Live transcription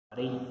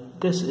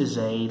This is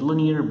a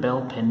linear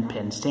bell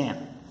pen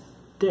stand.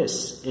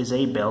 This is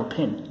a bell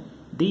pin.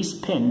 These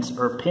pins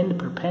are pinned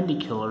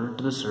perpendicular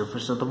to the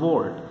surface of the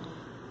board.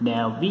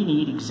 Now we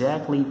need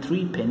exactly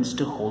 3 pins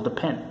to hold the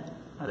pen.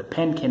 Now, the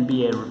pen can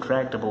be a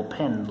retractable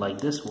pen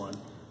like this one,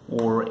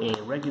 or a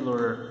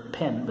regular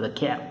pen with a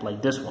cap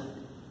like this one.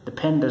 The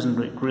pen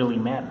doesn't really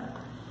matter.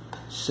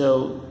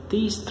 So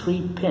these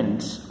 3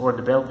 pins, or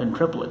the bell pin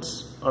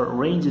triplets, are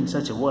arranged in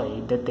such a way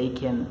that they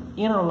can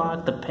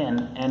interlock the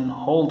pen and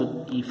hold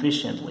it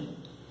efficiently.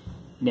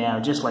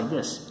 Now, just like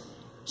this.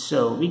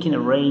 So we can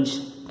arrange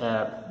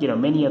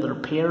many other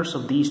pairs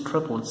of these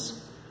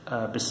triplets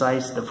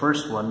besides the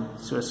first one,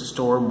 so as to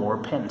store more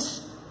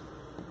pens.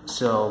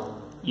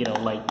 So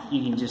like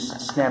you can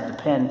just snap the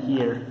pen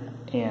here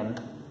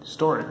and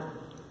store it.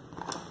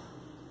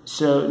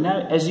 So now,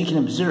 as you can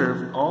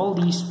observe, all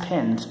these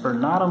pens are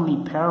not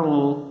only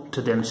parallel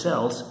to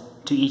themselves,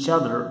 to each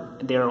other,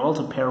 they are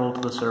also parallel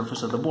to the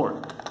surface of the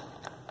board.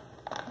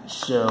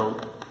 So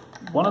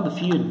one of the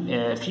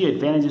few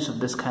advantages of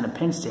this kind of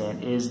pen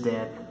stand is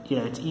that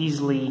it's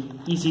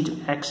easy to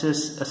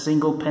access a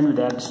single pen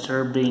without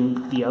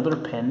disturbing the other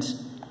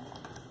pens,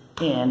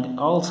 and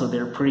also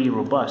they're pretty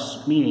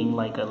robust, meaning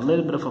like a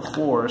little bit of a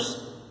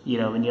force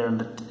when you're on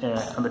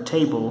the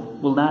table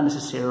will not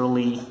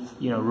necessarily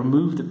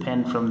remove the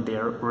pen from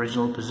their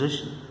original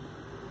position.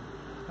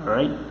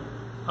 Alright,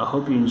 I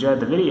hope you enjoyed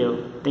the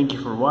video. Thank you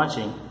for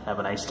watching. Have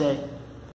a nice day.